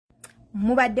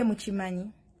mubadde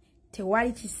mukimanyi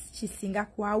tewali kisinga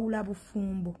kwawula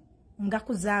bufumbo nga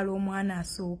kuzaala omwana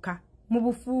asooka mu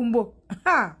bufumbo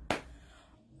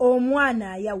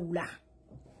omwana ayawula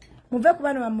muve ku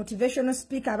bano ba motivational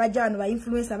speaker abajja bano ba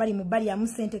influencer bali mu bali ya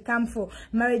musente come for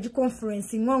marriage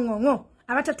conference ngong'ong'o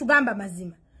abatatugamba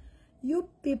mazima. You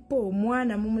people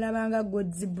omwana mumulabanga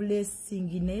God's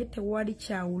blessing naye tewali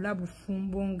kyawula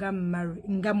bufumbo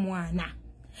nga mwana.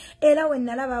 Era we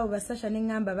nalaba abo basasha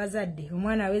n'engamba bazadde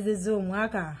omwana awezezza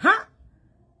omwaka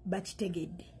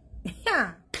bakitegedde.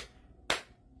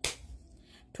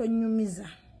 Tonyumiza.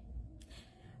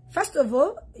 First of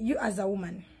all, you as a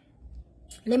woman.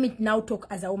 Let me now talk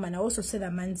as a woman. I also say the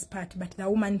man's part, but the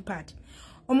woman part.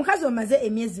 Omukazi omaze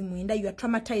emyezi mwenda, you are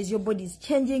traumatized, your body is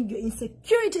changing, your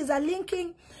insecurities are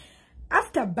linking.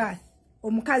 After birth,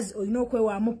 omukazi oyina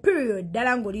okwewamu period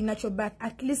dala ng'oli natural birth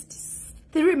at least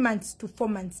 3 months to 4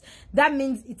 months. That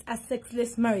means it's a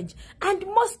sexless marriage. And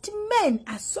most men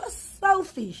are so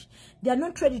selfish. They are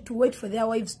not ready to wait for their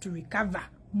wives to recover.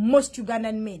 Most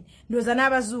Ugandan men. Ndoza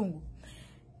n'abazungu.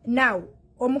 Now,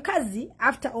 omukazi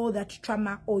after all that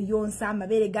trauma oyonsa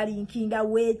amabere gali nkinga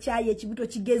wecha ekibuto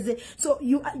kigeze, so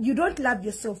you don't love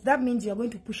yourself. That means you are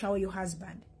going to push away your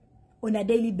husband on a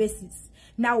daily basis.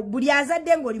 Now buli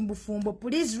azadde ng'oli mbufumbo,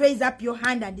 please raise up your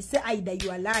hand and say either you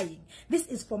are lying. This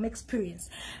is from experience.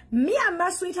 Me and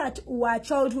my sweetheart wa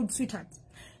childhood sweetheart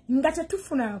nga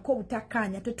tetufunako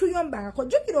butakanya tetuyombangako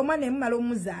jukira omwana emmala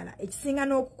omuzaala ekisinga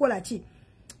n'okukola ki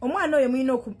omwana oyo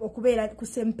mulina okubeera ku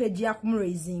sempeji ya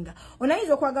kumuraisinga.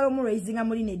 Onayinza okwagala omuraisinga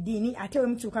muli n'eddiini ate we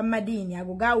mutuuka mu madiini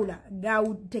ago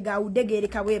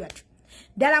tegawudegeereka bwe batyo.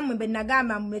 Ddala mmwe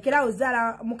nagamba mulekerawo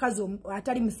zaala mukazi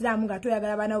atali musiraamu nga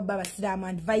toyagala baana bo baba basiraamu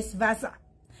and vice versa.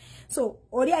 So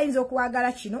oli ayinza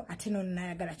okuwagala kino ate nono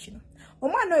nayagala kino.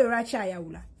 Omwana oyo lwaki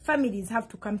ayawula? Families have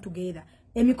to come together.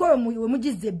 Emikolo we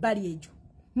mugizza ebbali egyo.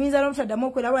 Muyinza n'obutaddamu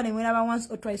okwerawa ne mweraba once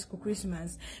or twice ku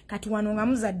Christmas. Kati wano nga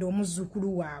muzadde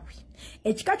omuzzukulu waabwe.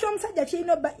 Ekika ky'omusajja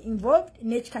kirina obba involved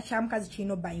n'ekika kya mukazi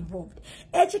kirina obba involved.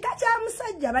 Ekika kya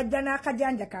musajja bajja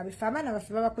n'akajanja kaabwe ffe abaana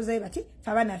baffe babakuzayo bati,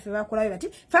 ffe abaana baffe babakolayo bati,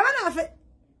 ffe abaana baffe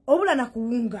obula na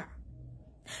kuwunga.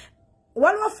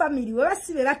 Waliwo family we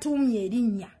basibe batuumye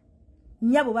erinnya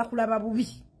nnyabo bakulaba bubi.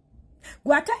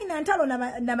 Gwe atalina ntalo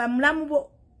na bamulamu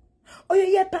bo. Oyo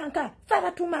yeepanka ffe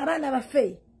abatuuma abaana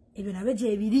baffe. Ebyo nabyo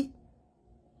gyebiri.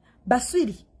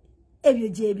 Baswiri ebyo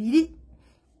gyebiri.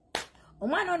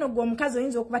 Omwana ono gwe omukazi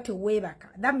oyinza okuba teweebaka.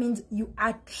 That means you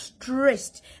are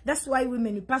stressed. That's why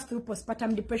women who pass through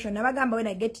postpartum depression. Nabagamba when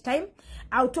I get time,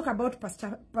 I'll talk about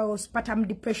postpartum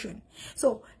depression.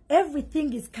 So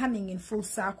everything is coming in full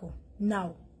circle.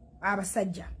 Now,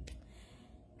 abasajja.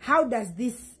 How does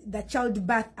the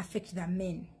childbirth affect the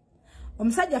men?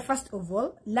 Omusajja first of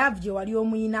all, love gye wali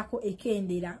omuyinako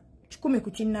ekendera.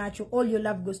 All your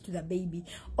love goes to the baby.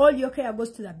 All your care goes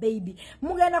to the baby.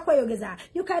 Mugenda kweyogeza.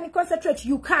 You can concentrate.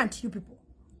 You can't, you people.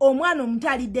 Omwana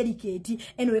omutali delicate.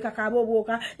 Eno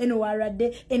wekakaboboka. Eno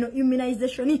warade. Eno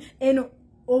immunization. Eno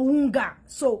ounga.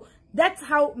 So that's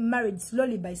how married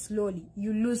slowly by slowly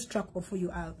you lose track of who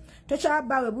you are. Tocha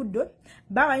bawe buddo.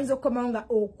 Bawa inzo komaunga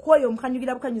okoyo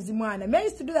mkanyugira bukanyuzi mwana. Me I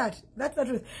used to do that. That's the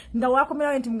truth. Nga wakomera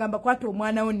wenti mgamba kwato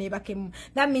omwana one bakemu.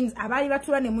 That means abali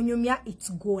batula ne munyumya, it's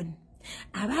gone.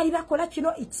 Abali bakola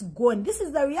kino, it's gone. This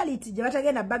is the reality.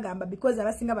 Jebatagenda bagamba because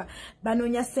abasinga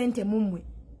banonya sente mumwe.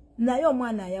 Naye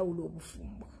omwana ayawula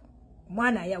obufumbo.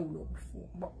 Omwana ayawula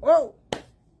obufumbo. Oh!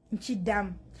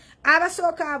 Nchidamu.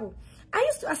 Abasooka abo. I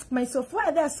used to ask myself, why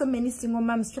are there so many single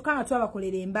moms? Chokanga tuwa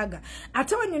bakolere embaga.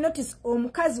 Ate when you notice,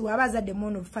 omukazi wabaza the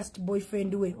mono first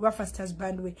boyfriend way, or first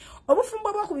husband way.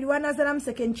 Obufumbo bwakubiri wanazalamu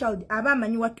second child, aba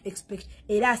manyi what to expect.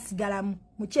 Era asigala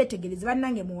muchetegereza.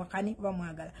 Banange muwakani,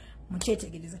 bamwagala.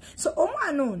 Muchetegereza. So,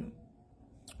 omwana ono,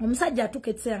 omusajja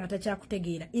atuketse nga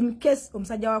takyakutegeera. In case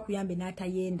omusajja wakuyambe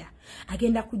n'atayenda,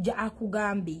 agenda kujja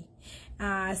akugambe.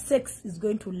 Sex is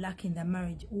going to lack in the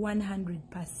marriage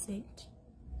 100%.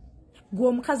 Gwe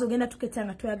omukazi ogenda tuketta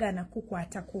nga toyagala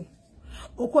nakukwatako.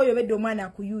 Okoyobedde omwana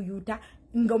akuyuyuuta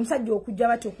nga omusajja okujja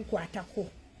bati okukwatako.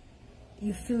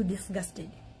 You feel disgusted.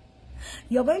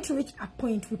 You're going to reach a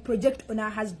point we project on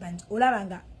our husbands.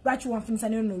 Olabanga lwaki wanfunisa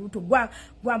n'oluno oluto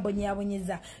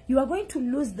gwambonyabonyeza. You are going to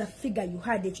lose the figure you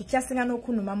had. Ekyo kyasinga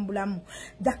n'okunuma mu bulamu.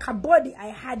 The kabodi I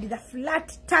had, the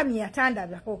flat tummy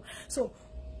yatandabako. So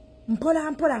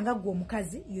mpola mpola nga gwe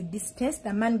omukazi, you distance,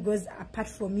 the man goes apart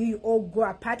from you, you all go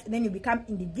apart, and then you become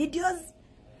individuals.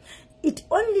 It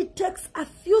only takes a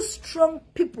few strong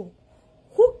people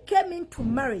who came into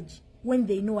marriage when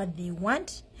they know what they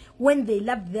want, when they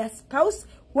love their spouse,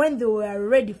 when they were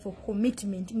ready for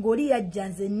commitment. Ngori ya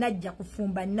janze najja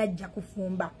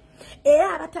kufumba.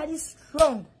 Era abatali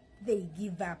strong, they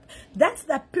give up. That's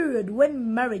the period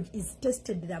when marriage is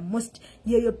tested the most.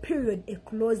 Your period is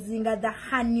closing at the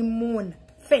honeymoon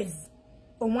phase.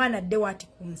 Omwana de wati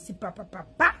kunsi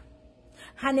papa.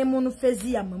 Honeymoon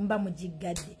phase ya mba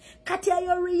mujigade. Kati ya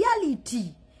your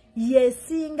reality.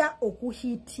 Yesinga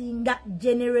okuhitinga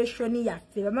generation ya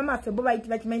fe. Mama fe boba iti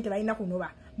bachimente baina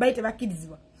kunoba. Baite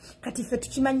bakidizwa. Kati fe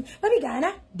tuchimanyi.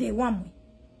 Babigana de wamwe.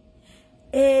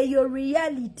 Eyo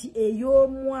reality eyo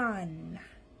mwana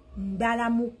ndala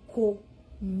muko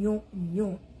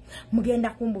nyo mugenda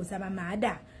kumbuza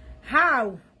mamada,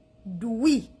 how do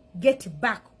we get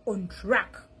back on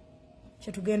track?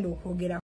 Chetugenda okwogera